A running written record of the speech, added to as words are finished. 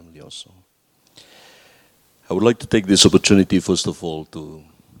you also. I would like to take this opportunity, first of all, to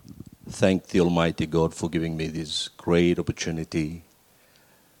thank the Almighty God for giving me this great opportunity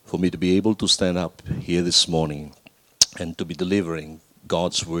for me to be able to stand up here this morning and to be delivering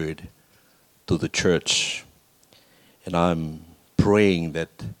God's word to the church. And I'm praying that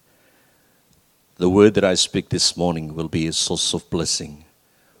the word that I speak this morning will be a source of blessing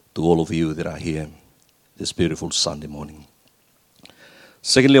to all of you that are here this beautiful Sunday morning.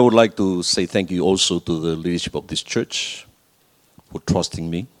 Secondly, I would like to say thank you also to the leadership of this church for trusting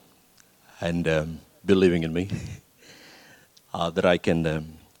me and believing in me, that I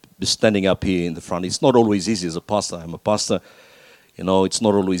can be standing up here in the front. It's not always easy as a pastor. I'm a pastor. It's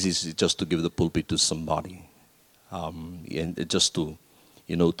not always easy just to give the pulpit to somebody, and just to,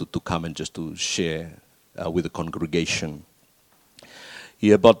 to come and just to share with the congregation.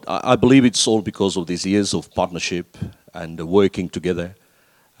 Yeah, but I believe it's all because of these years of partnership and working together,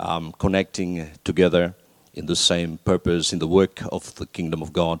 connecting together in the same purpose, in the work of the kingdom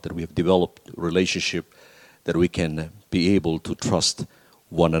of God, that we have developed a relationship that we can be able to trust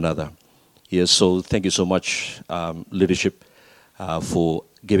one another. Yeah, so thank you so much, leadership, for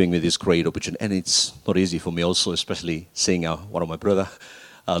giving me this great opportunity. And it's not easy for me also, especially seeing one of my brother,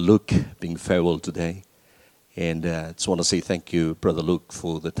 Luke, being farewell today. And I just want to say thank you, Brother Luke,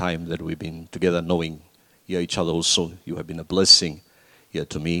 for the time that we've been together, knowing each other also. You have been a blessing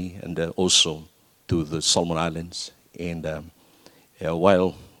to me and also to the Solomon Islands. And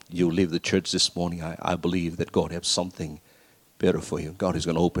while you leave the church this morning, I believe that God has something better for you. God is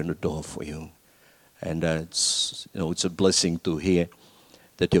going to open the door for you. And it's a blessing to hear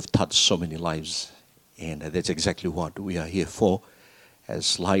that you've touched so many lives. And that's exactly what we are here for.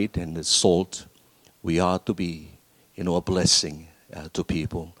 As light and as salt, we are to be, a blessing to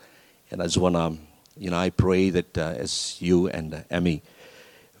people. And I just want to, I pray that as you and Emmy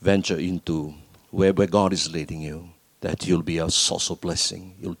venture into where God is leading you, that you'll be a source of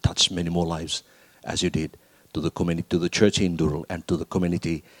blessing. You'll touch many more lives as you did to the community, to the church in Durul, and to the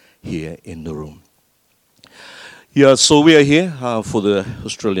community here in the room. Yeah, so we are here for the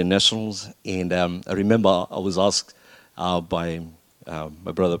Australian Nationals, and I remember I was asked by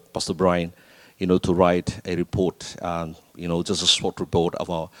my brother, Pastor Brian, to write a report, just a short report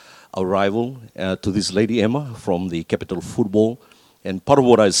of our arrival to this lady Emma from the Capital Football. And part of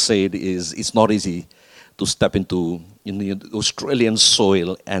what I said is it's not easy to step into the Australian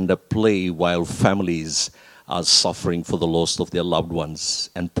soil and play while families are suffering for the loss of their loved ones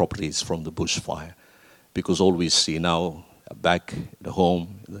and properties from the bushfire. Because all we see now back at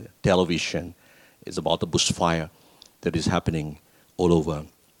home, the television, is about the bushfire that is happening all over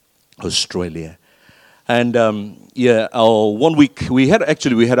Australia. And 1 week, we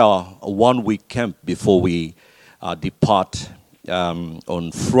had our 1 week camp before we depart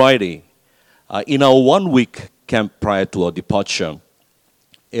on Friday. In our 1 week camp prior to our departure,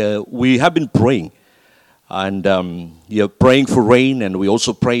 we have been praying. And praying for rain, and we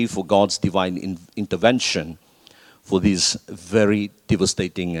also pray for God's divine intervention for this very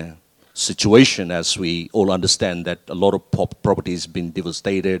devastating situation, as we all understand that a lot of property has been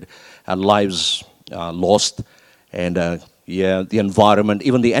devastated and lives lost, and the environment,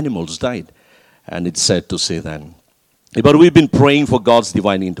 even the animals died. And it's sad to say that. But we've been praying for God's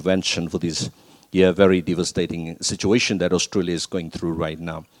divine intervention for this very devastating situation that Australia is going through right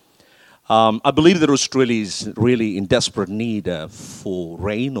now. I believe that Australia is really in desperate need for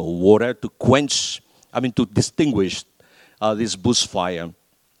rain or water to distinguish this bushfire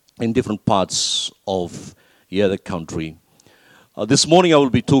in different parts of the country. This morning I will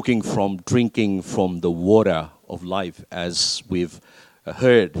be talking from drinking from the water of life, as we've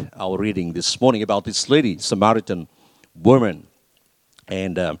heard our reading this morning about this lady, Samaritan woman,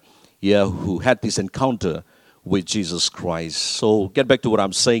 and who had this encounter with Jesus Christ. So get back to what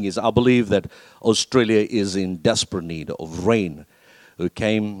I'm saying is I believe that Australia is in desperate need of rain.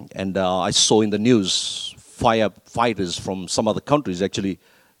 Okay, and I saw in the news firefighters from some other countries actually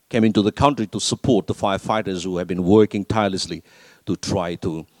came into the country to support the firefighters who have been working tirelessly to try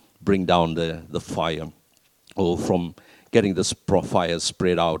to bring down the fire, or from getting this fire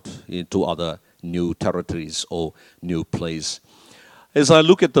spread out into other new territories or new place. As I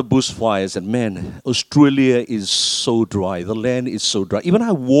look at the bushfires, and man, Australia is so dry. The land is so dry. Even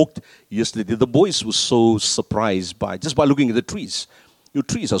I walked yesterday, the boys were so surprised by looking at the trees. Your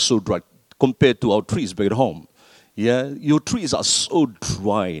trees are so dry compared to our trees back at home. Yeah, your trees are so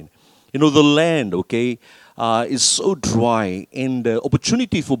dry. The land, is so dry, and the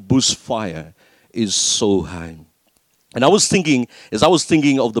opportunity for bushfire is so high. And as I was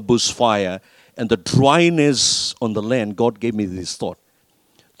thinking of the bushfire and the dryness on the land, God gave me this thought.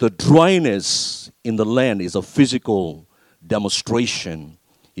 the dryness in the land is a physical demonstration.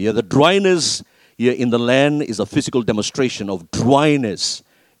 Yeah, the dryness here in the land is a physical demonstration of dryness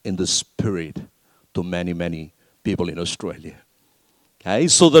in the spirit to many, many people in Australia. Okay,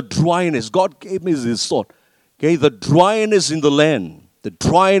 so the dryness, God gave me this thought. Okay, the dryness in the land, the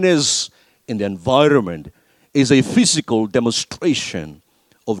dryness in the environment is a physical demonstration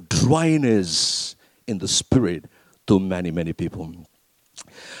of dryness in the spirit to many, many people.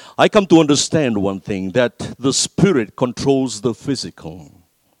 I come to understand one thing, that the spirit controls the physical.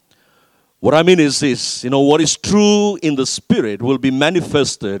 What I mean is this, what is true in the spirit will be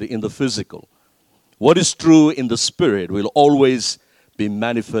manifested in the physical. What is true in the spirit will always be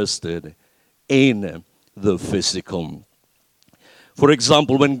manifested in the physical. For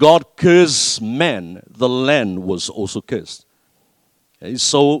example, when God cursed man, the land was also cursed. Okay,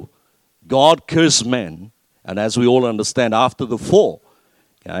 so God cursed man, and as we all understand, after the fall,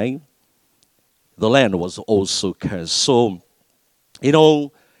 okay, the land was also cursed. So, it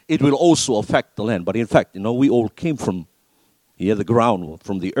will also affect the land. But in fact, we all came from the ground,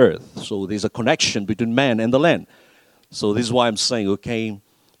 from the earth. So there's a connection between man and the land. So this is why I'm saying, okay,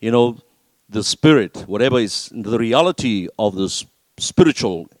 the spirit, whatever is the reality of the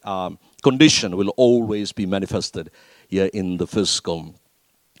spiritual condition will always be manifested here in the physical.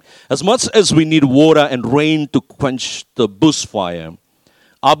 As much as we need water and rain to quench the bushfire,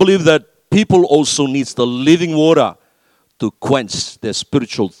 I believe that people also need the living water to quench their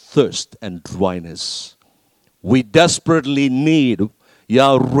spiritual thirst and dryness. We desperately need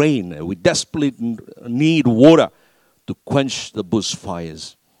rain. We desperately need water to quench the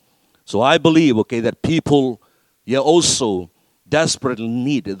bushfires. So I believe, that people also desperately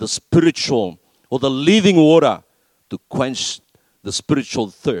need the spiritual or the living water to quench the spiritual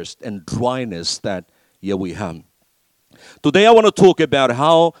thirst and dryness that we have. Today I want to talk about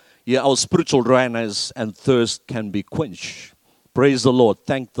how our spiritual dryness and thirst can be quenched. Praise the Lord.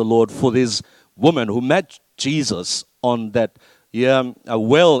 Thank the Lord for this woman who met Jesus on that a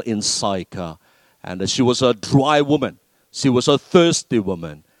well in Sychar. And she was a dry woman. She was a thirsty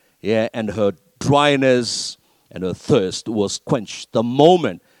woman. And her dryness and her thirst was quenched the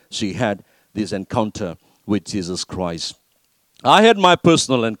moment she had this encounter with Jesus Christ. I had my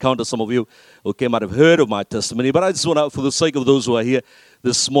personal encounter. Some of you, might have heard of my testimony, but I just want to, for the sake of those who are here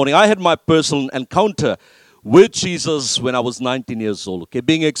this morning, I had my personal encounter with Jesus when I was 19 years old,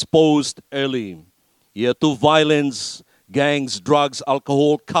 being exposed early, to violence, gangs, drugs,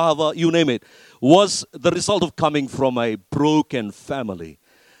 alcohol, kava, you name it, was the result of coming from a broken family.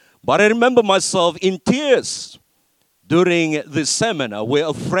 But I remember myself in tears during this seminar where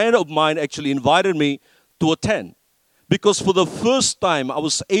a friend of mine actually invited me to attend. Because for the first time, I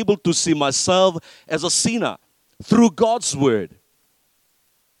was able to see myself as a sinner through God's word.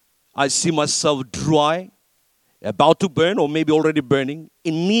 I see myself dry, about to burn, or maybe already burning,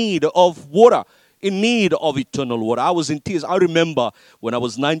 in need of water, in need of eternal water. I was in tears. I remember when I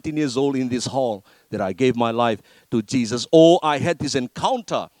was 19 years old in this hall that I gave my life to Jesus. Or I had this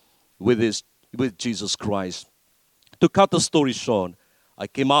encounter with Jesus Christ. To cut the story short, I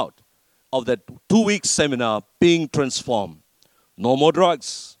came out of that 2-week seminar being transformed. No more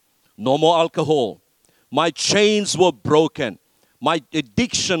drugs, no more alcohol. My chains were broken. My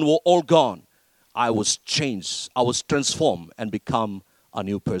addiction were all gone. I was changed. I was transformed and become a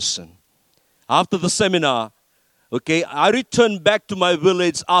new person. After the seminar, I returned back to my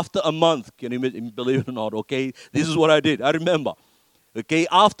village after a month. Can you believe it or not? This is what I did. I remember.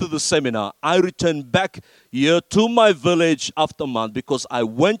 After the seminar, I returned back here to my village after a month because I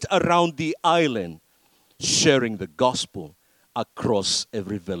went around the island sharing the gospel across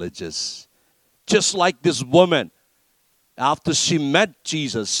every villages. Just like this woman, after she met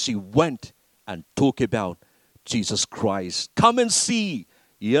Jesus, she went and talked about Jesus Christ. Come and see.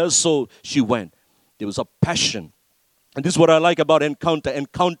 So she went. There was a passion. And this is what I like about encounter.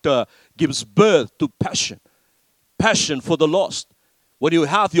 Encounter gives birth to passion. Passion for the lost. When you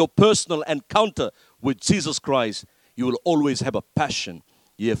have your personal encounter with Jesus Christ, you will always have a passion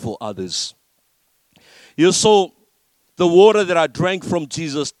for others. So the water that I drank from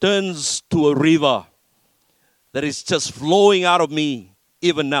Jesus turns to a river that is just flowing out of me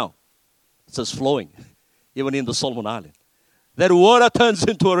even now. It's just flowing, even in the Solomon Island. That water turns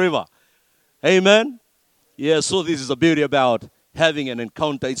into a river. Amen? So this is the beauty about having an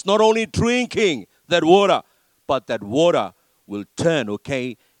encounter. It's not only drinking that water, but that water will turn,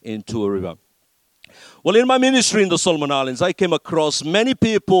 into a river. Well, in my ministry in the Solomon Islands, I came across many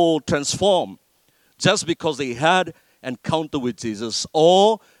people transformed just because they had encounter with Jesus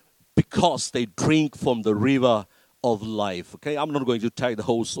or because they drink from the river of life. Okay, I'm not going to tell the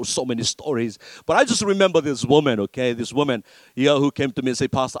whole so many stories, but I just remember this woman. Okay, this woman who came to me and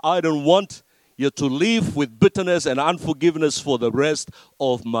said, Pastor, I don't want you to live with bitterness and unforgiveness for the rest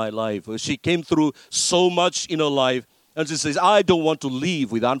of my life. She came through so much in her life, and she says, I don't want to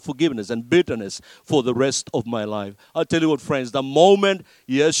live with unforgiveness and bitterness for the rest of my life. I'll tell you what, friends, the moment,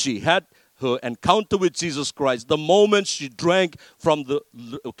 she had her encounter with Jesus Christ, the moment she drank from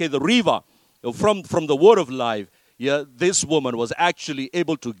the river, from the word of life, this woman was actually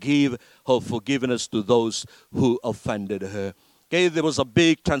able to give her forgiveness to those who offended her. Okay, there was a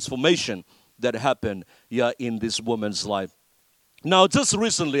big transformation that happened in this woman's life. Now, just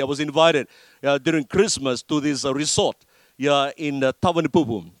recently, I was invited during Christmas to this resort in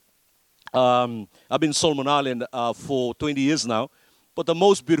Tawanipupu. I've been in Solomon Island for 20 years now, but the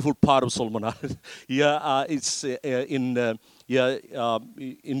most beautiful part of Solomon Island, it's in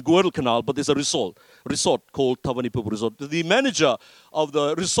Guadalcanal, but there's a resort called Tawanipupu Resort. The manager of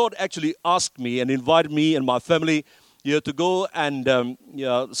the resort actually asked me and invited me and my family to go and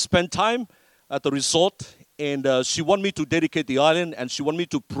spend time at the resort. And she wanted me to dedicate the island, and she wanted me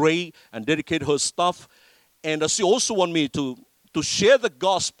to pray and dedicate her stuff. And she also wanted me to share the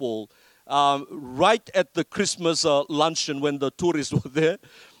gospel right at the Christmas luncheon when the tourists were there.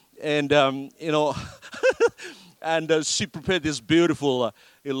 And, and she prepared this beautiful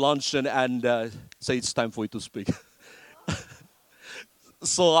luncheon and said, it's time for you to speak.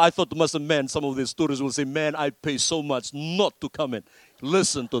 So I thought to myself, man, some of these tourists will say, man, I pay so much not to come and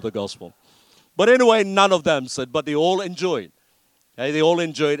listen to the gospel. But anyway, none of them said, but they all enjoyed. They all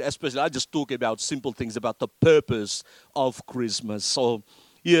enjoyed, especially, I just talk about simple things, about the purpose of Christmas. So,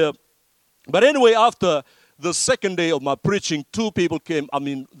 But anyway, after the second day of my preaching, two people came.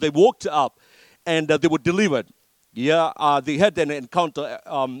 They walked up and they were delivered. They had an encounter.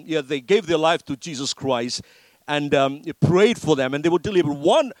 They gave their life to Jesus Christ and prayed for them, and they were delivered.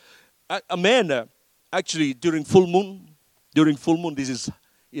 One, a man, actually, during full moon, this is,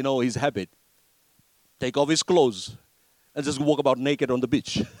 his habit. Take off his clothes and just walk about naked on the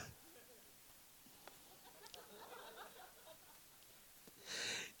beach.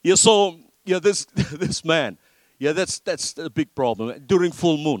 This man, that's a big problem during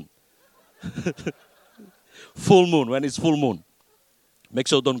full moon. Full moon, when it's full moon. Make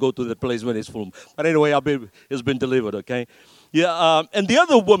sure don't go to that place when it's full moon. But anyway, it's been delivered, okay? And the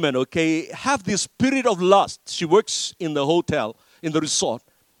other woman, have this spirit of lust. She works in the hotel, in the resort.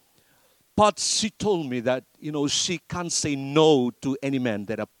 But she told me that, she can't say no to any man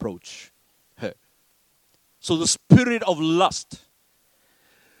that approach her. So the spirit of lust.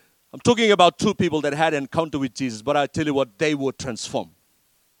 I'm talking about two people that had an encounter with Jesus, but I tell you what, they were transformed.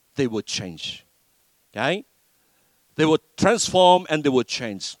 They were changed. Okay? They were transformed and they were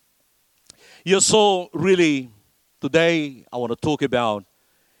changed. So really, today I want to talk about,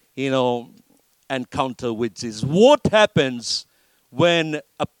 encounter with Jesus. What happens when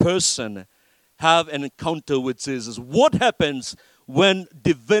a person have an encounter with Jesus? What happens when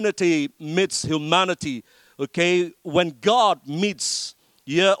divinity meets humanity? Okay, when God meets,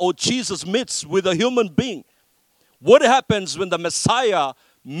 or Jesus meets with a human being? What happens when the Messiah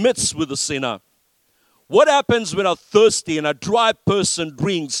meets with a sinner? What happens when a thirsty and a dry person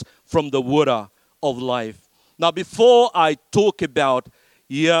drinks from the water of life? Now, before I talk about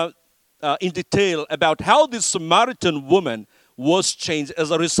in detail about how this Samaritan woman was changed as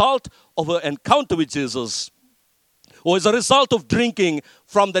a result of her encounter with Jesus, or as a result of drinking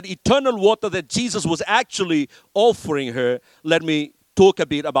from that eternal water that Jesus was actually offering her, let me talk a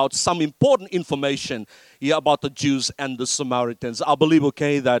bit about some important information about the Jews and the Samaritans. I believe,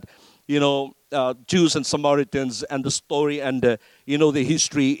 that, Jews and Samaritans and the story and, the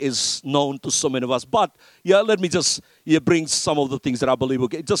history is known to so many of us. But, let me just bring some of the things that I believe,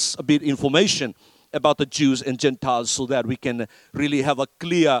 just a bit information about the Jews and Gentiles so that we can really have a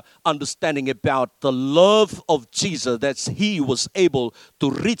clear understanding about the love of Jesus, that he was able to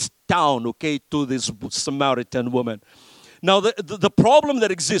reach down, to this Samaritan woman. Now, the problem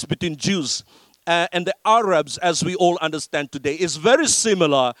that exists between Jews and the Arabs, as we all understand today, is very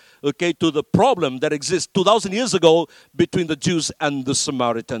similar, to the problem that exists 2,000 years ago between the Jews and the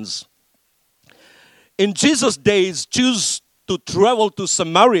Samaritans. In Jesus' days, Jews to travel to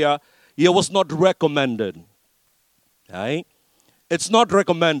Samaria, it was not recommended. Okay? It's not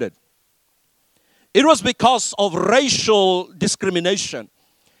recommended. It was because of racial discrimination.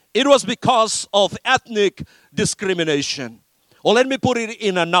 It was because of ethnic discrimination. Or let me put it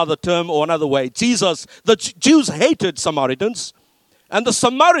in another term or another way. The Jews hated Samaritans, and the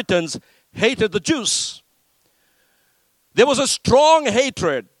Samaritans hated the Jews. There was a strong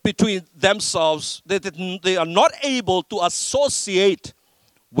hatred between themselves, they are not able to associate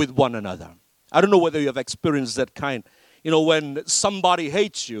with one another. I don't know whether you have experienced that kind. When somebody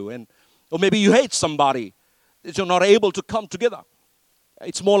hates you, or maybe you hate somebody, that you're not able to come together.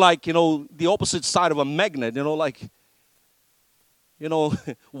 It's more like, the opposite side of a magnet,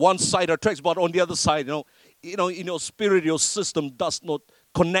 one side attracts, but on the other side, in your spirit, your system does not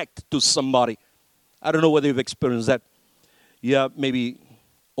connect to somebody. I don't know whether you've experienced that. Yeah, maybe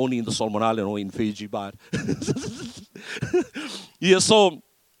only in the Solomon Island or in Fiji, but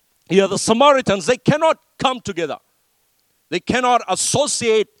the Samaritans, they cannot come together. They cannot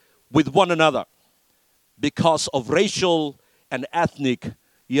associate with one another because of racial and ethnic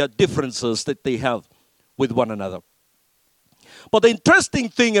differences that they have with one another. But the interesting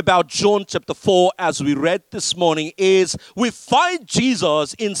thing about John chapter 4, as we read this morning, is we find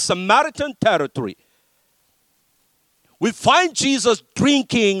Jesus in Samaritan territory. We find Jesus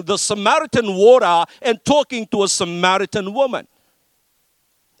drinking the Samaritan water and talking to a Samaritan woman.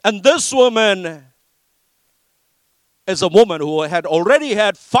 And this woman is a woman who had already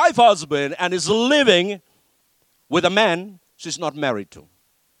had 5 husbands and is living with a man she's not married to.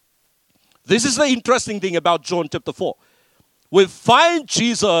 This is the interesting thing about John chapter 4. We find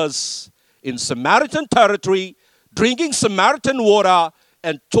Jesus in Samaritan territory, drinking Samaritan water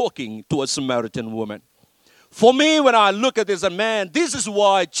and talking to a Samaritan woman. For me, when I look at this, this is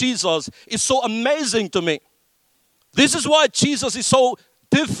why Jesus is so amazing to me. This is why Jesus is so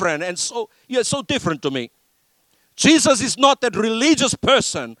different and so different to me. Jesus is not that religious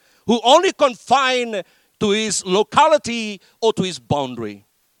person who only confined to his locality or to his boundary.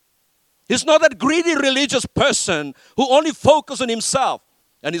 He's not that greedy religious person who only focuses on himself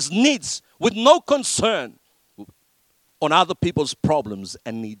and his needs with no concern on other people's problems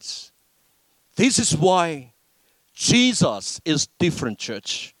and needs. This is why Jesus is different,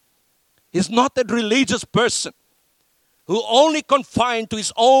 church. He's not that religious person who only confined to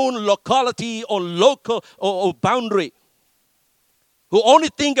his own locality or local or boundary, who only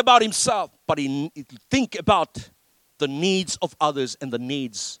think about himself, but he think about the needs of others and the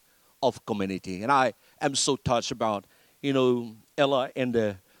needs of community. And I am so touched about, Ella and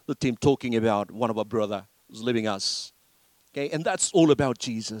the team talking about one of our brother who's leaving us. Okay, and that's all about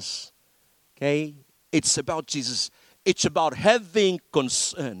Jesus. Okay, it's about Jesus. It's about having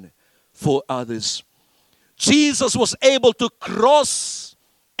concern for others. Jesus was able to cross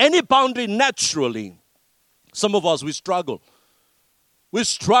any boundary naturally. Some of us, we struggle. We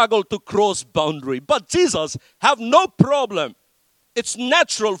struggle to cross boundary. But Jesus have no problem. It's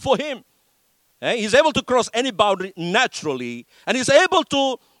natural for him. He's able to cross any boundary naturally. And he's able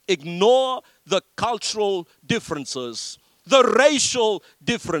to ignore the cultural differences, the racial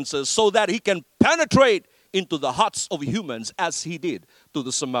differences, so that he can penetrate into the hearts of humans as he did to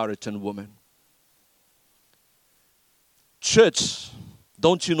the Samaritan woman. Church,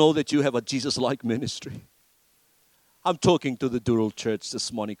 don't you know that you have a Jesus-like ministry? I'm talking to the Dural Church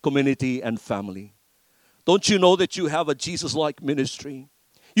this morning, community and family. Don't you know that you have a Jesus-like ministry?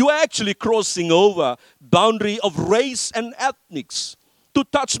 You are actually crossing over boundary of race and ethnics to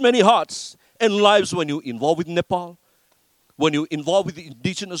touch many hearts and lives when you're involved with Nepal, when you're involved with the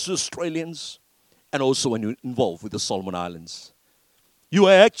indigenous Australians, and also when you're involved with the Solomon Islands. You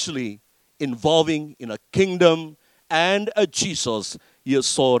are actually involving in a kingdom and a Jesus, your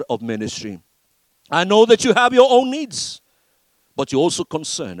sort of ministry. I know that you have your own needs, but you're also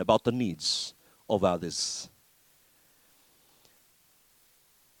concerned about the needs of others.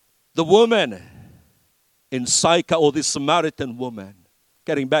 The woman in Sychar, or this Samaritan woman,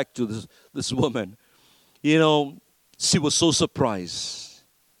 getting back to this woman, she was so surprised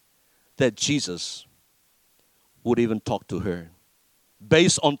that Jesus would even talk to her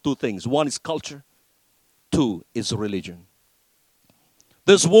based on 2 things. One is culture, 2 is religion.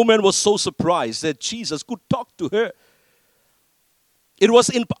 This woman was so surprised that Jesus could talk to her. It was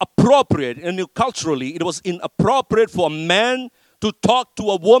inappropriate, and culturally, it was inappropriate for a man to talk to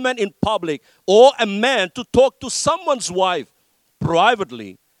a woman in public, or a man to talk to someone's wife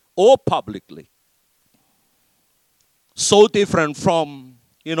privately or publicly. So different from,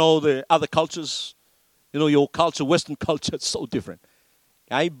 the other cultures. Your culture, Western culture, is so different.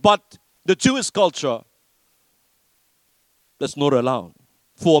 Okay? But the Jewish culture, that's not allowed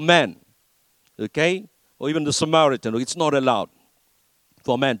for a man. Okay? Or even the Samaritan, it's not allowed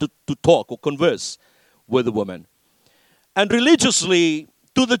for a man to talk or converse with a woman. And religiously,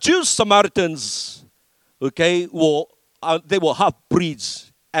 to the Jews, Samaritans, they were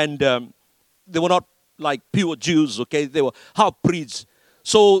half-breeds. And they were not like pure Jews, they were half-breeds.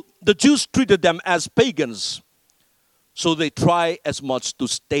 So the Jews treated them as pagans. So they try as much to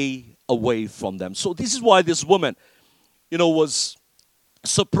stay away from them. So this is why this woman, was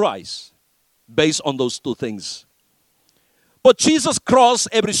surprised based on those two things. But Jesus crossed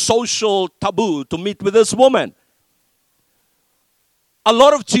every social taboo to meet with this woman. A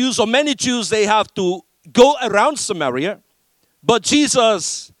lot of Jews, or many Jews, they have to go around Samaria. But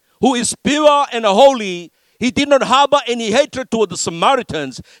Jesus, who is pure and holy, he did not harbor any hatred toward the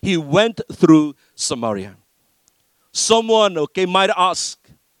Samaritans. He went through Samaria. Someone, might ask,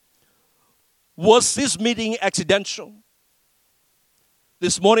 was this meeting accidental?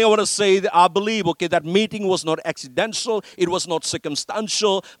 This morning I want to say that I believe, that meeting was not accidental, it was not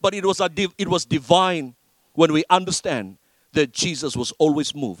circumstantial, but it was divine when we understand that Jesus was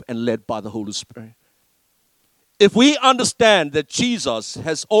always moved and led by the Holy Spirit. If we understand that Jesus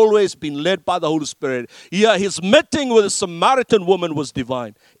has always been led by the Holy Spirit, his meeting with the Samaritan woman was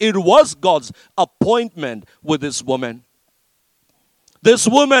divine. It was God's appointment with this woman. This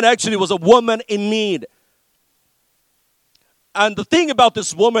woman actually was a woman in need. And the thing about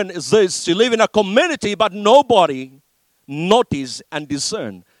this woman is this: she lived in a community, but nobody noticed and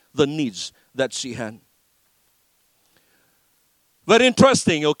discerned the needs that she had. Very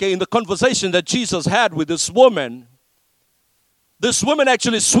interesting, in the conversation that Jesus had with this woman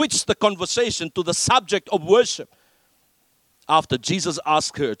actually switched the conversation to the subject of worship after Jesus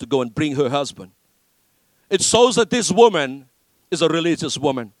asked her to go and bring her husband. It shows that this woman is a religious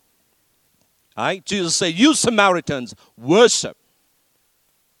woman. Right? Jesus said, you Samaritans worship.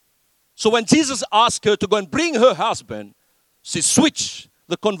 So when Jesus asked her to go and bring her husband, she switched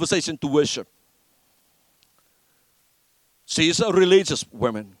the conversation to worship. She is a religious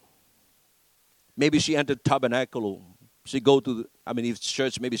woman. Maybe she entered tabernacle, or she if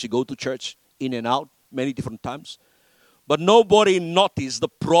church, maybe she go to church in and out many different times. But nobody noticed the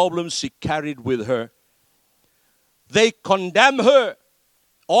problems she carried with her. They condemn her.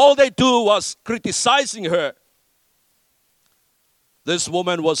 All they do was criticizing her. This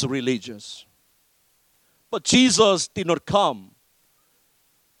woman was religious. But Jesus did not come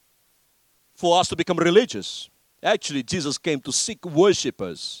for us to become religious. Actually, Jesus came to seek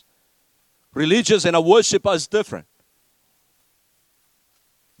worshipers. Religious and a worshiper is different.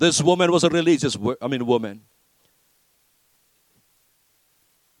 This woman was a religious woman.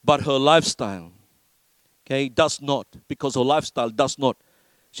 But her lifestyle, does not. Because her lifestyle does not.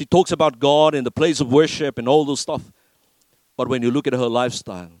 She talks about God and the place of worship and all those stuff. But when you look at her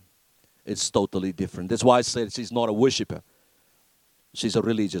lifestyle, it's totally different. That's why I said she's not a worshiper. She's a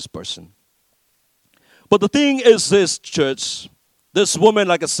religious person. But the thing is this, church. This woman,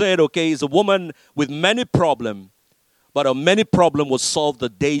 like I said, is a woman with many problems. But her many problem was solved the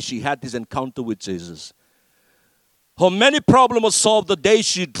day she had this encounter with Jesus. Her many problem was solved the day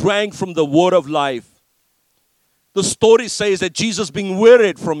she drank from the word of life. The story says that Jesus being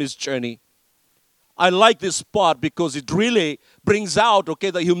wearied from his journey. I like this part because it really brings out,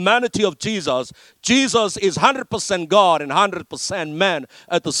 the humanity of Jesus. Jesus is 100% God and 100% man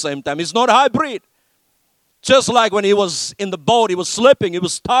at the same time. He's not hybrid. Just like when he was in the boat, he was sleeping, he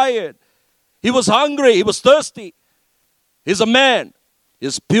was tired. He was hungry, he was thirsty. He's a man.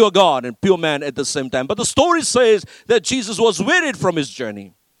 He's pure God and pure man at the same time. But the story says that Jesus was wearied from his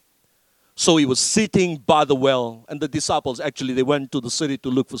journey. So he was sitting by the well. And the disciples, actually, they went to the city to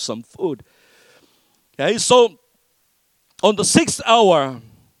look for some food. So on the 6th hour,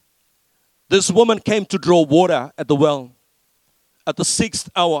 this woman came to draw water at the well. At the 6th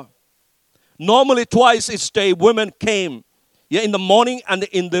hour. Normally twice each day, women came. In the morning and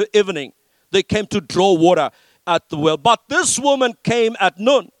in the evening. They came to draw water at the well. But this woman came at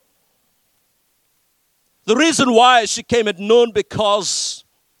noon. The reason why she came at noon, because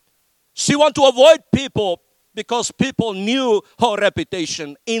she wanted to avoid people, because people knew her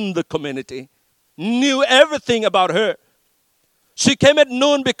reputation in the community, knew everything about her. She came at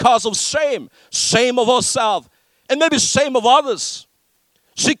noon because of shame of herself, and maybe shame of others.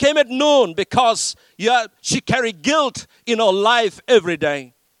 She came at noon because she carried guilt in her life every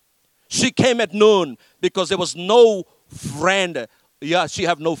day. She came at noon because there was no friend. She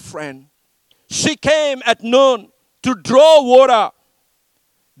had no friend. She came at noon to draw water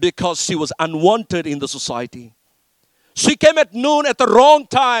because she was unwanted in the society. She came at noon at the wrong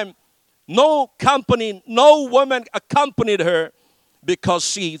time. No company, no woman accompanied her because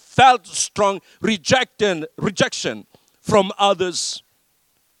she felt strong rejection from others.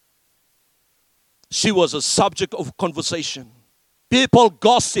 She was a subject of conversation. People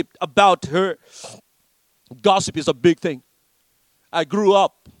gossiped about her. Gossip is a big thing. I grew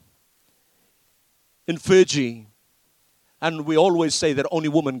up in Fiji, and we always say that only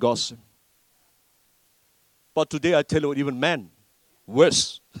women gossip. But today I tell you, even men,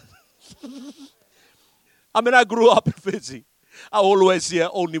 worse. I grew up in Fiji. I always hear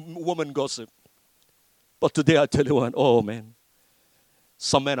only woman gossip. But today I tell you what, oh man,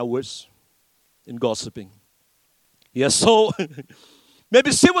 some men are worse in gossiping. Yes, so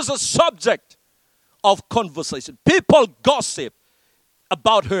maybe she was a subject of conversation. People gossip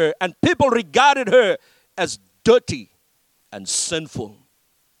about her, and people regarded her as dirty and sinful.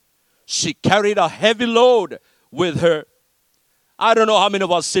 She carried a heavy load with her. I don't know how many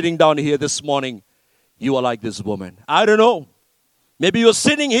of us sitting down here this morning, you are like this woman. I don't know. Maybe you're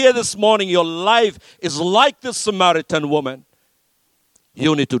sitting here this morning, your life is like this Samaritan woman.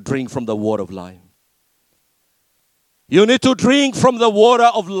 You need to drink from the water of life. You need to drink from the water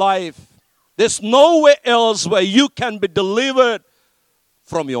of life. There's nowhere else where you can be delivered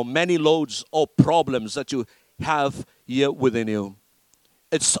from your many loads or problems that you have here within you.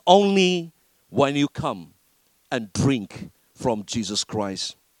 It's only when you come and drink from Jesus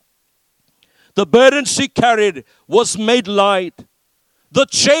Christ. The burden she carried was made light. The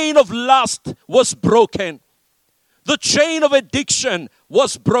chain of lust was broken. The chain of addiction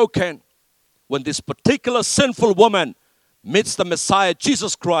was broken. When this particular sinful woman meets the Messiah,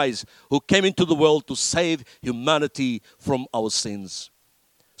 Jesus Christ, who came into the world to save humanity from our sins.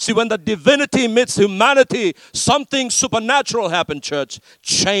 See, when the divinity meets humanity, something supernatural happens, church.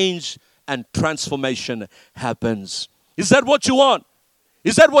 Change and transformation happens. Is that what you want?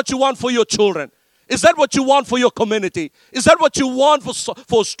 Is that what you want for your children? Is that what you want for your community? Is that what you want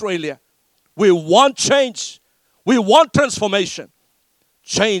for Australia? We want change. We want transformation.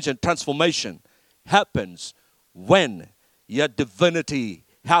 Change and transformation happens when your divinity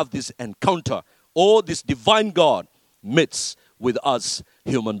have this encounter, or this divine God meets with us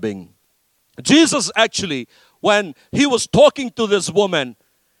human being. Jesus actually, when he was talking to this woman,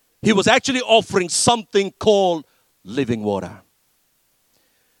 he was actually offering something called living water.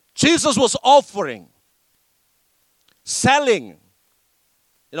 Jesus was offering, selling,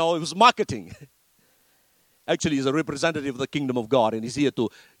 it was marketing. Actually, he's a representative of the kingdom of God, and he's here to,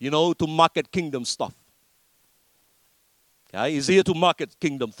 to market kingdom stuff. Okay? He's here to market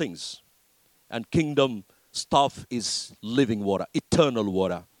kingdom things. And kingdom stuff is living water, eternal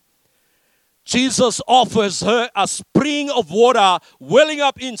water. Jesus offers her a spring of water welling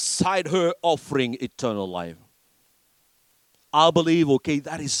up inside her, offering eternal life. I believe,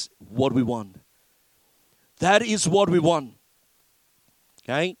 that is what we want. That is what we want.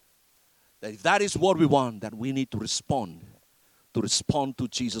 Okay? If that is what we want, that we need to respond to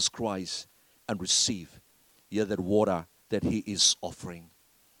Jesus Christ and receive that water that he is offering.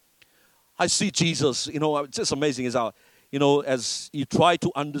 I see Jesus, it's just amazing as how, as you try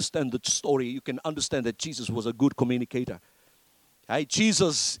to understand the story, you can understand that Jesus was a good communicator. Okay?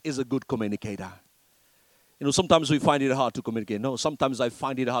 Jesus is a good communicator. Sometimes we find it hard to communicate. No, sometimes I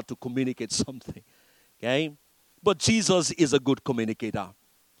find it hard to communicate something. Okay? But Jesus is a good communicator.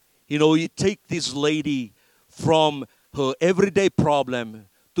 You take this lady from her everyday problem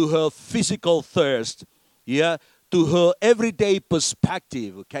to her physical thirst, to her everyday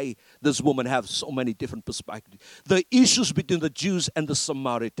perspective, okay? This woman has so many different perspectives. The issues between the Jews and the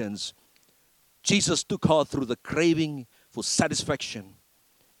Samaritans. Jesus took her through the craving for satisfaction,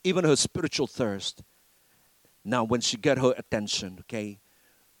 even her spiritual thirst. Now, when she got her attention, okay,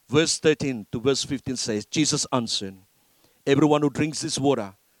 verse 13 to verse 15 says, Jesus answered, everyone who drinks this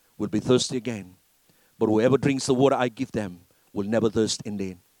water will be thirsty again. But whoever drinks the water I give them will never thirst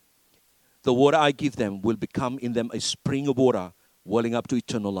indeed. The water I give them will become in them a spring of water welling up to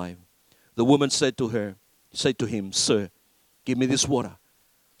eternal life. The woman said to him, Sir, give me this water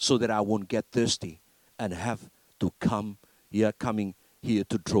so that I won't get thirsty and have to coming here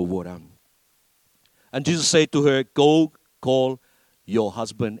to draw water. And Jesus said to her, go call your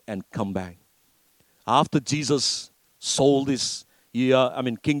husband and come back. After Jesus sold this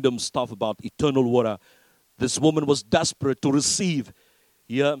kingdom stuff about eternal water, this woman was desperate to receive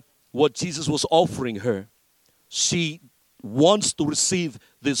what Jesus was offering her. She wants to receive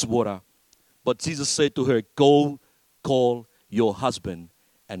this water. But Jesus said to her, go call your husband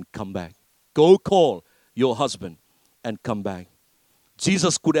and come back. Go call your husband and come back.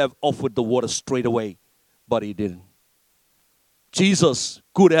 Jesus could have offered the water straight away, but he didn't. Jesus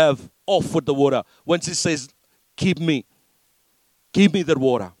could have offered the water. When she says, give me that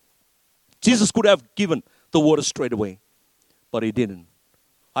water. Jesus could have given the water straight away, but he didn't.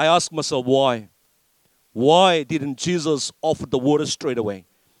 I ask myself, why? Why didn't Jesus offer the water straight away?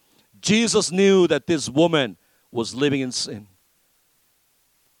 Jesus knew that this woman was living in sin.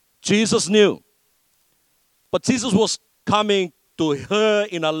 Jesus knew. But Jesus was coming to her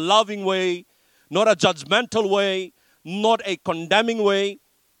in a loving way not a judgmental way, not a condemning way.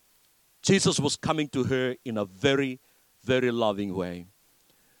 Jesus was coming to her in a very, very loving way.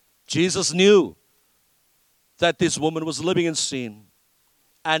 Jesus knew that this woman was living in sin.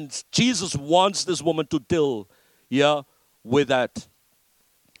 And Jesus wants this woman to deal with that.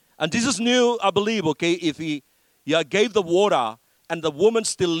 And Jesus knew, I believe, if he gave the water and the woman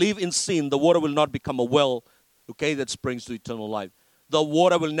still live in sin, the water will not become a well, that springs to eternal life. The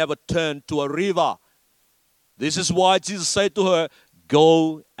water will never turn to a river. This is why Jesus said to her,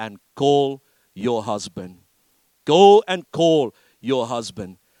 go and call your husband. Go and call your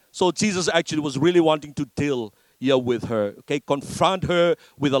husband. So Jesus actually was really wanting to deal with her, confront her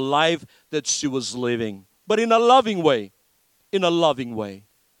with a life that she was living, but in a loving way,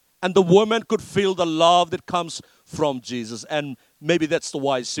 And the woman could feel the love that comes from Jesus, and maybe that's the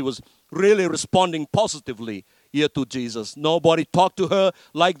why she was really responding positively to Jesus. Nobody talked to her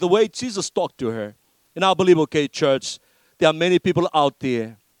like the way Jesus talked to her. And I believe, church, there are many people out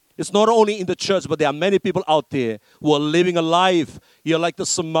there. It's not only in the church, but there are many people out there who are living a life like the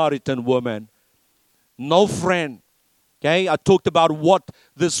Samaritan woman. No friend. I talked about what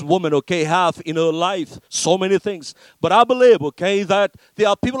this woman, have in her life. So many things. But I believe, that there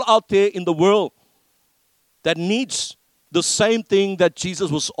are people out there in the world that needs the same thing that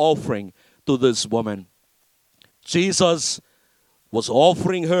Jesus was offering to this woman. Jesus was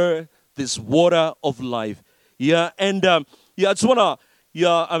offering her this water of life. And I just want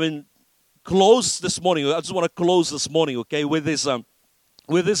to, close this morning. I just want to close this morning, with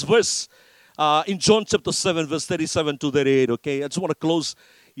this verse in John chapter 7, verse 37 to 38, I just want to close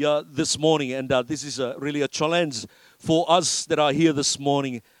this morning, and this is really a challenge for us that are here this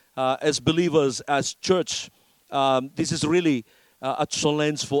morning as believers, as church. This is really a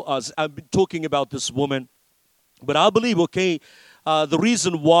challenge for us. I've been talking about this woman, but I believe, the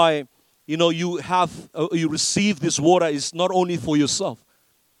reason why, you receive this water is not only for yourself.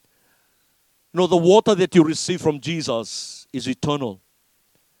 The water that you receive from Jesus is eternal.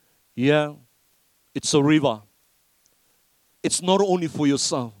 It's a river. It's not only for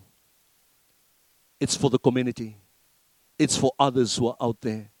yourself. It's for the community. It's for others who are out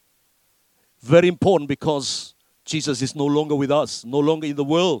there. Very important, because Jesus is no longer with us, no longer in the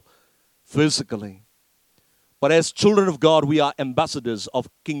world physically. But as children of God, we are ambassadors of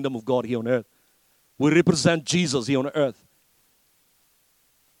kingdom of God here on earth. We represent Jesus here on earth.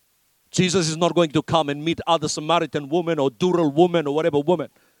 Jesus is not going to come and meet other Samaritan women or Dural women or whatever woman.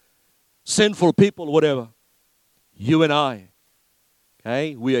 Sinful people, whatever. You and I,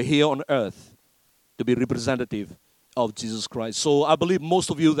 we are here on earth to be representative of Jesus Christ. So I believe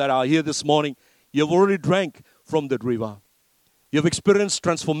most of you that are here this morning, you've already drank from that river. You've experienced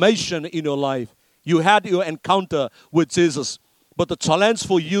transformation in your life. You had your encounter with Jesus. But the challenge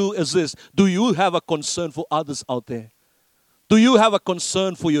for you is this: do you have a concern for others out there? Do you have a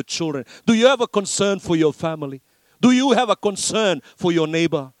concern for your children? Do you have a concern for your family? Do you have a concern for your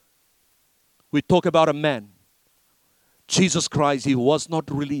neighbor? We talk about a man, Jesus Christ. He was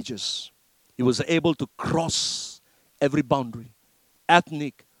not religious. He was able to cross every boundary,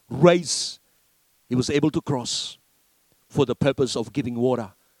 ethnic, race. He was able to cross for the purpose of giving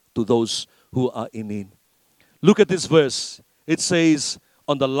water to those who are in need. Look at this verse. It says,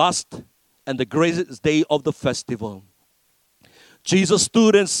 on the last and the greatest day of the festival, Jesus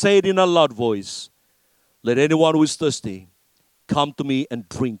stood and said in a loud voice, let anyone who is thirsty come to me and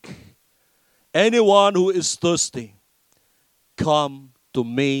drink. Anyone who is thirsty, come to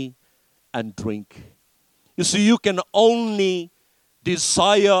me and drink. You see, you can only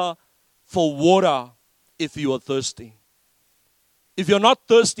desire for water if you are thirsty. If you're not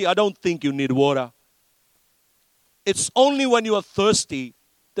thirsty, I don't think you need water. It's only when you are thirsty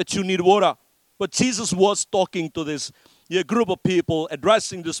that you need water. But Jesus was talking to this group of people,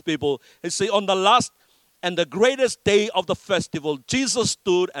 addressing these people. He said, on the last and the greatest day of the festival, Jesus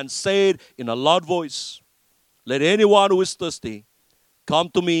stood and said in a loud voice, let anyone who is thirsty come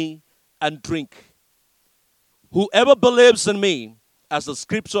to me and drink. Whoever believes in me, as the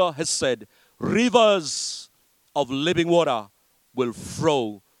scripture has said, rivers of living water will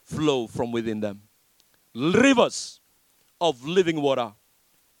flow from within them. Rivers of living water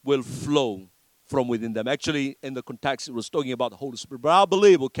will flow from within them. Actually, in the context, it was talking about the Holy Spirit. But I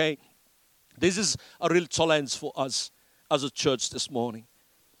believe, this is a real challenge for us as a church this morning.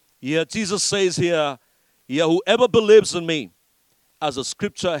 Jesus says here, whoever believes in me, as the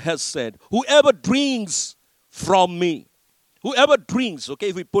scripture has said, whoever drinks from me. Whoever drinks,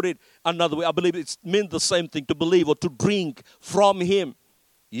 if we put it another way, I believe it means the same thing, to believe or to drink from him.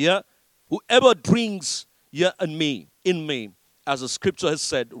 Whoever drinks in me, as the scripture has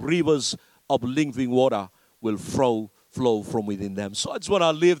said, rivers of living water will flow from within them. So I just want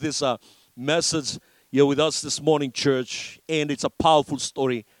to leave this message here with us this morning, church. And it's a powerful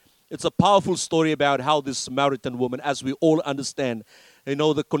story. It's a powerful story about how this Samaritan woman, as we all understand,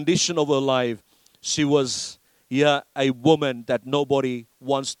 the condition of her life, she was a woman that nobody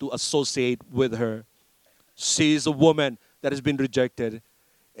wants to associate with her. She is a woman that has been rejected.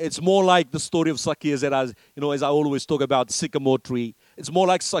 It's more like the story of Zacchaeus that as I always talk about sycamore tree. It's more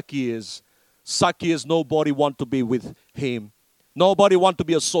like Zacchaeus. Zacchaeus, nobody want to be with him. Nobody want to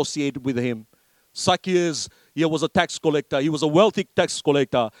be associated with him. Zacchaeus, he was a tax collector. He was a wealthy tax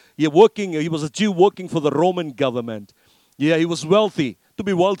collector. He was a Jew working for the Roman government. Yeah, he was wealthy. To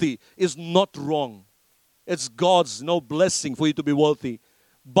be wealthy is not wrong. It's God's blessing for you to be wealthy.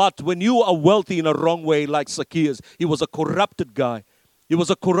 But when you are wealthy in a wrong way, like Zacchaeus, he was a corrupted guy. He was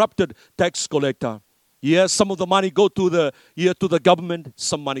a corrupted tax collector. Yes, some of the money go to the government.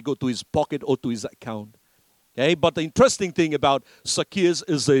 Some money go to his pocket or to his account. Okay? But the interesting thing about Zacchaeus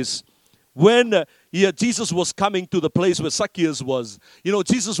is this. When Jesus was coming to the place where Zacchaeus was,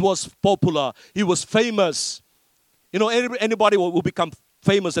 Jesus was popular. He was famous. Anybody who become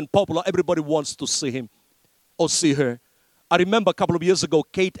famous and popular, everybody wants to see him or see her. I remember a couple of years ago,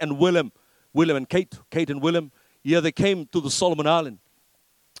 Kate and William, they came to the Solomon Island.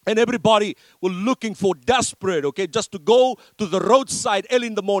 And everybody were looking for desperate, just to go to the roadside early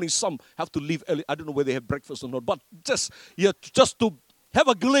in the morning. Some have to leave early. I don't know whether they have breakfast or not, but just to have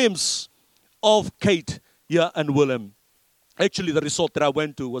a glimpse of Kate, and William. Actually, the resort that I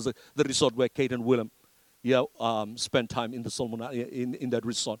went to was the resort where Kate and William, spent time in the Solomon in that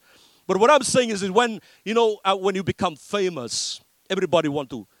resort. But what I'm saying is that when you become famous, everybody want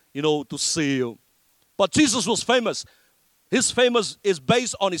to to see you. But Jesus was famous. His famous is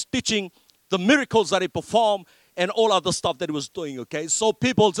based on his teaching, the miracles that he performed, and all other stuff that he was doing. Okay, so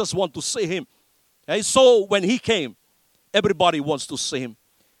people just want to see him. Okay, so when he came, everybody wants to see him.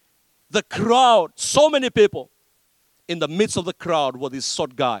 The crowd, so many people. In the midst of the crowd was this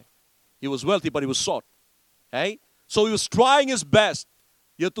short guy. He was wealthy, but he was short. Okay? So he was trying his best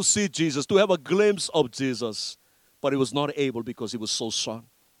to see Jesus, to have a glimpse of Jesus. But he was not able because he was so short.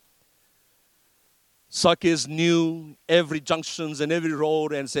 Zacchaeus knew every junctions and every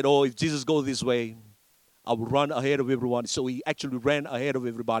road and said, if Jesus goes this way, I will run ahead of everyone. So he actually ran ahead of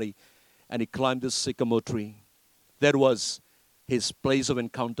everybody and he climbed the sycamore tree. That was his place of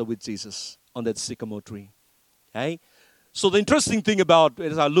encounter with Jesus on that sycamore tree. Okay? So the interesting thing about,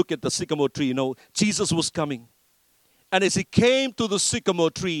 as I look at the sycamore tree, Jesus was coming. And as he came to the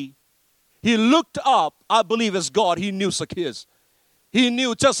sycamore tree, he looked up, I believe as God, he knew Zacchaeus. He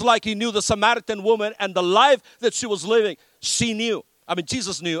knew, just like he knew the Samaritan woman and the life that she was living. She knew.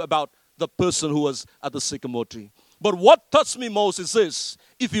 Jesus knew about the person who was at the sycamore tree. But what touched me most is this.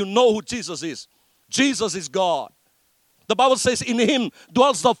 If you know who Jesus is God. The Bible says in him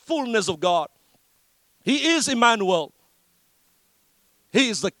dwells the fullness of God. He is Emmanuel. He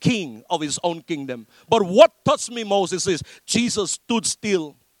is the king of his own kingdom. But what touched me most is this. Jesus stood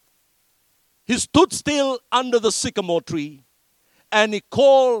still. He stood still under the sycamore tree. And he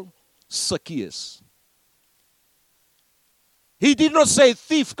called Zacchaeus. He did not say,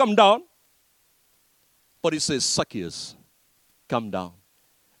 thief, come down. But he says, Zacchaeus, come down.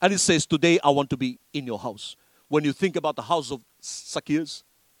 And he says, today I want to be in your house. When you think about the house of Zacchaeus,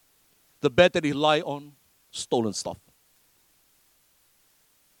 the bed that he lie on, stolen stuff.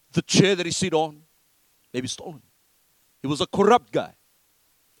 The chair that he sit on, maybe stolen. He was a corrupt guy.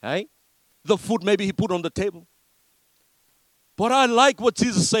 Okay? The food maybe he put on the table. But I like what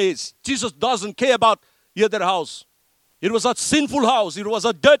Jesus says. Jesus doesn't care about that house. It was a sinful house. It was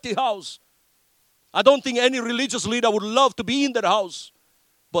a dirty house. I don't think any religious leader would love to be in that house.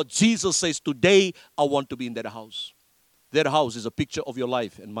 But Jesus says, today I want to be in that house. That house is a picture of your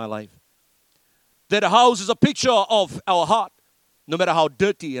life and my life. That house is a picture of our heart. No matter how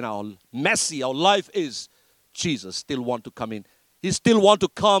dirty and how messy our life is, Jesus still wants to come in. He still wants to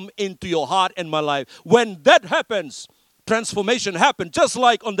come into your heart and my life. When that happens, transformation happened. Just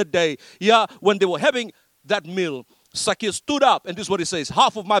like on the day, when they were having that meal, Zacchaeus stood up, and this is what he says,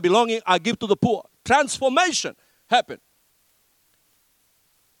 half of my belonging I give to the poor. Transformation happened.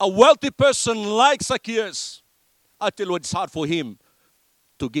 A wealthy person like Zacchaeus, I tell you, it's hard for him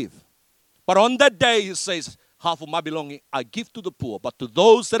to give. But on that day, he says, half of my belonging I give to the poor. But to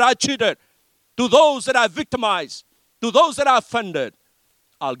those that I cheated, to those that I victimized, to those that I offended,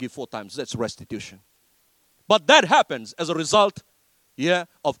 I'll give 4 times. That's restitution. But that happens as a result,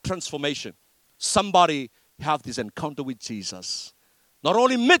 of transformation. Somebody have this encounter with Jesus. Not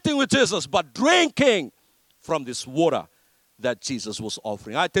only meeting with Jesus, but drinking from this water that Jesus was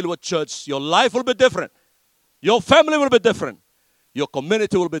offering. I tell you what, church, your life will be different. Your family will be different. Your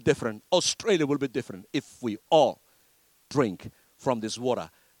community will be different. Australia will be different if we all drink from this water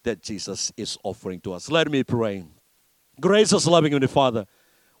that Jesus is offering to us. Let me pray. Gracious, loving Heavenly Father,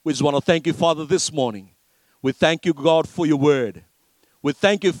 we just want to thank you, Father, this morning. We thank you, God, for your word. We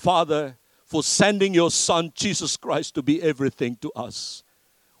thank you, Father, for sending your Son, Jesus Christ, to be everything to us.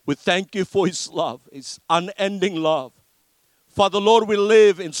 We thank you for his love, his unending love. Father, Lord, we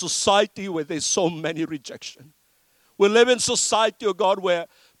live in society where there's so many rejection. We live in society, oh God, where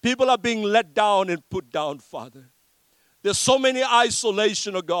people are being let down and put down, Father. There's so many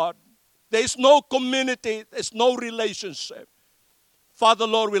isolation, oh God. There's no community. There's no relationship. Father,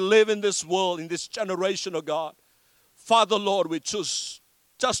 Lord, we live in this world, in this generation, oh God. Father, Lord, we choose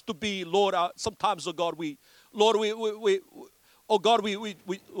just to be, Lord, sometimes, oh God,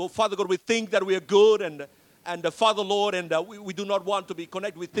 Father God, we think that we are good and Father, Lord, and we do not want to be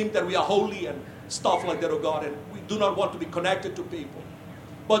connected. We think that we are holy and stuff like that, oh God, and we do not want to be connected to people.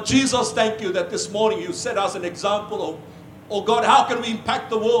 But Jesus, thank you that this morning you set us an example of, oh God, how can we impact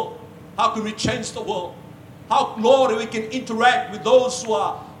the world? How can we change the world? How, Lord, we can interact with those who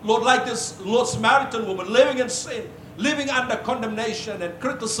are, Lord, like this Lord Samaritan woman, living in sin, living under condemnation and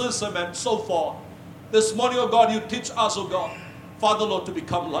criticism and so forth. This morning, oh God, you teach us, oh God, Father, Lord, to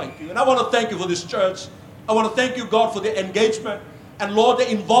become like you. And I want to thank you for this church. I want to thank you, God, for the engagement and, Lord, the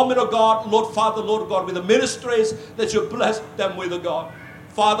involvement of God, Lord, Father, Lord, God, with the ministries that you blessed them with, oh God.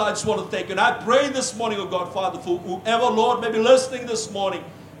 Father, I just want to thank you. And I pray this morning, oh God, Father, for whoever, Lord, may be listening this morning.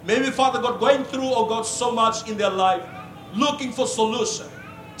 Maybe, Father God, going through, oh God, so much in their life, looking for solution.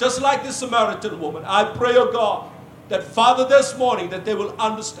 Just like this Samaritan woman. I pray, oh God, that, Father, this morning, that they will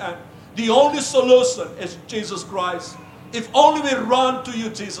understand the only solution is Jesus Christ. If only we run to you,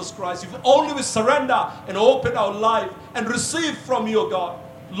 Jesus Christ. If only we surrender and open our life and receive from you, oh God.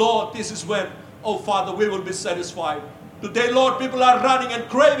 Lord, this is when, oh Father, we will be satisfied. Today, Lord, people are running and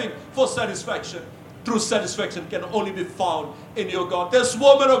craving for satisfaction. True satisfaction can only be found in you, God. This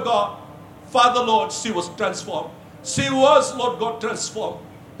woman, oh God, Father, Lord, she was transformed. She was, Lord God, transformed.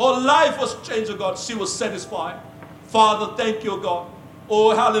 Her life was changed, oh God. She was satisfied. Father, thank you, oh God.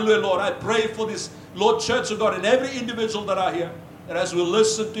 Oh, hallelujah, Lord. I pray for this, Lord, church, oh God, and every individual that are here. And as we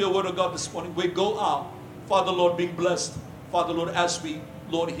listen to your word, oh God, this morning, we go out, Father, Lord, being blessed. Father, Lord, as we,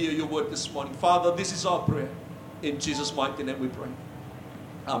 Lord, hear your word this morning. Father, this is our prayer. In Jesus' mighty name we pray.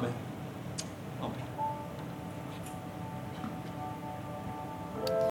 Amen. Amen.